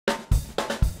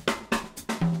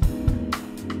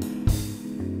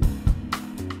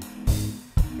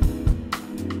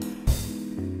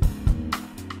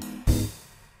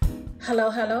Hello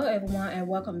everyone, and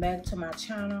welcome back to my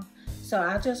channel. So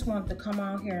I just want to come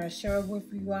on here and share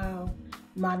with you all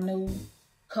my new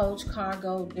Coach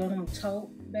Cargo Denim Tote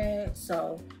bag.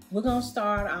 So we're gonna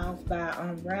start off by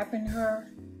unwrapping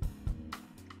her.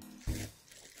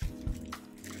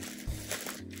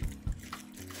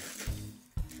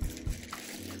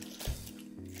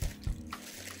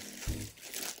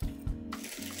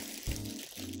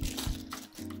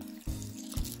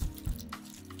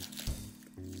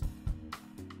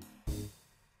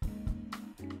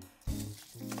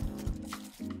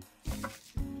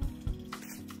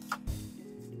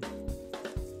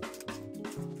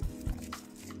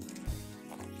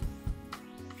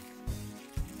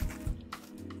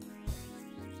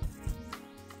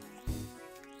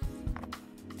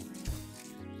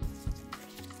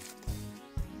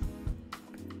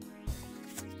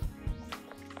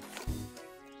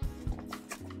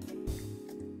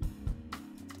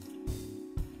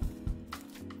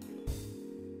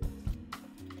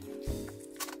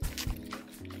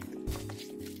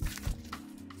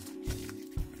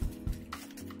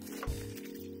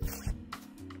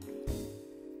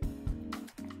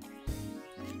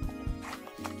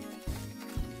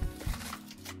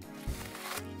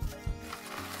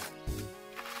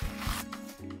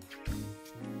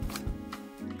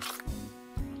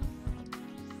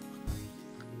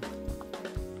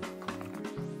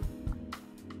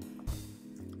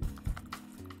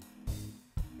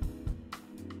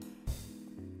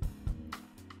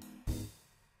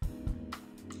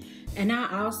 And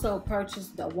I also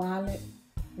purchased the wallet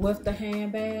with the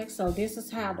handbag. So this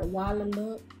is how the wallet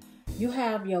look. You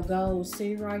have your gold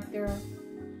C right there.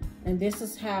 And this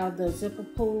is how the zipper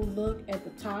pull look at the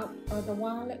top of the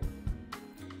wallet.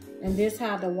 And this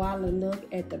how the wallet look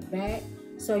at the back.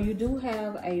 So you do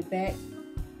have a back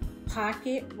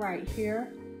pocket right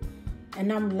here.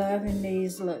 And I'm loving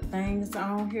these little things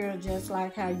on here, just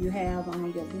like how you have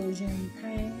on your blue jean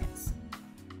pants.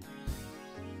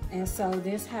 And so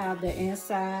this how the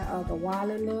inside of the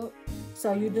wallet look.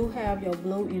 So you do have your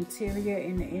blue interior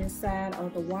in the inside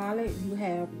of the wallet. You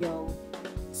have your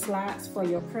slots for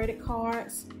your credit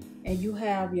cards. And you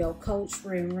have your Coach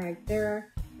ring right there.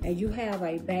 And you have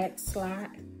a back slot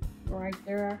right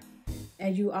there.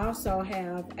 And you also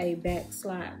have a back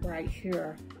slot right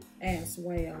here as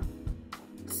well.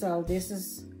 So this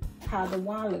is how the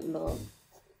wallet look.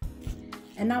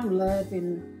 And I'm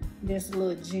loving this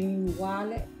little jean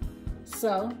wallet.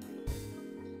 So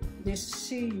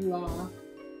this you all.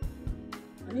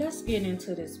 Let's get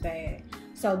into this bag.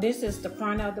 So this is the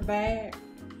front of the bag.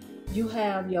 You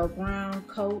have your brown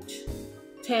Coach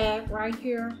tag right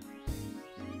here.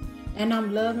 And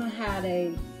I'm loving how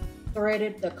they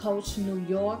threaded the Coach New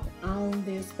York on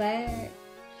this bag.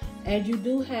 And you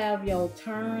do have your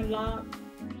turn lock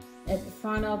at the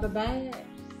front of the bag.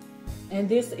 And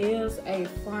this is a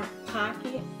front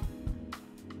pocket.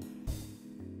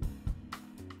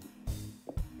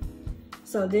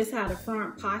 So this how the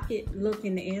front pocket look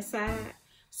in the inside.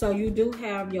 So you do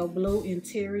have your blue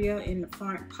interior in the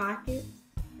front pocket.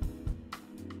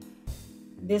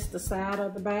 This the side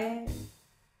of the bag.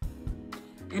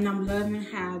 And I'm loving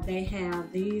how they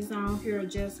have these on here,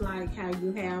 just like how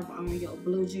you have on your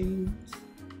blue jeans.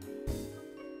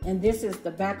 And this is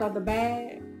the back of the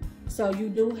bag. So you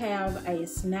do have a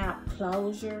snap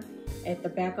closure at the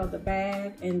back of the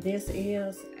bag. And this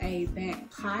is a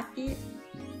back pocket.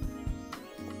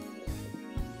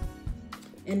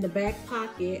 And the back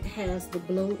pocket has the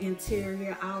blue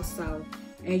interior also.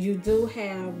 And you do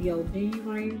have your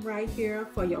D-ring right here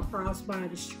for your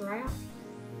crossbody strap.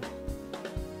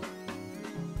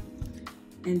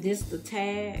 And this the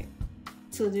tag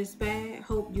to this bag.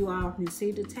 Hope you all can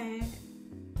see the tag.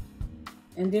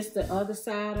 And this the other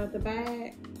side of the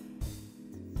bag.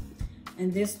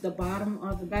 And this the bottom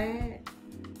of the bag.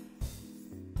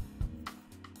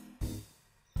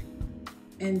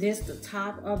 And this the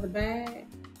top of the bag.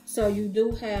 So you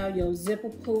do have your zipper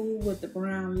pull with the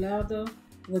brown leather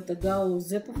with the gold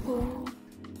zipper pull.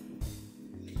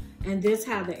 And this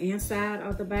how the inside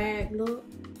of the bag look.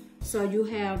 So you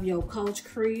have your Coach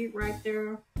Creed right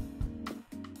there.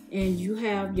 And you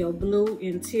have your blue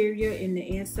interior in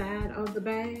the inside of the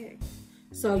bag.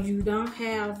 So you don't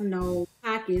have no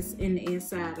pockets in the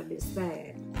inside of this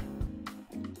bag.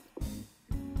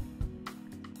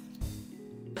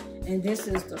 And this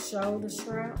is the shoulder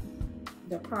strap,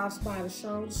 the crossbody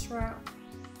shoulder strap.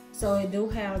 So it do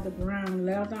have the brown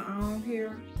leather on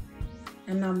here.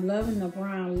 And I'm loving the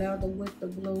brown leather with the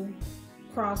blue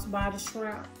crossbody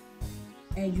strap.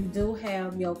 And you do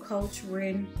have your Coach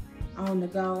written on the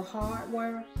gold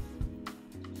hardware.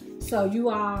 So you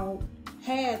all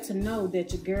had to know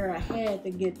that your girl had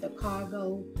to get the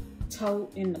cargo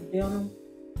tote in the denim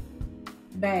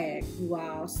bag, you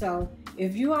all. So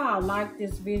if you all like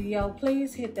this video,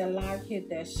 please hit that like, hit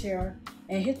that share,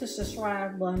 and hit the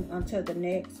subscribe button until the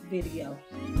next video.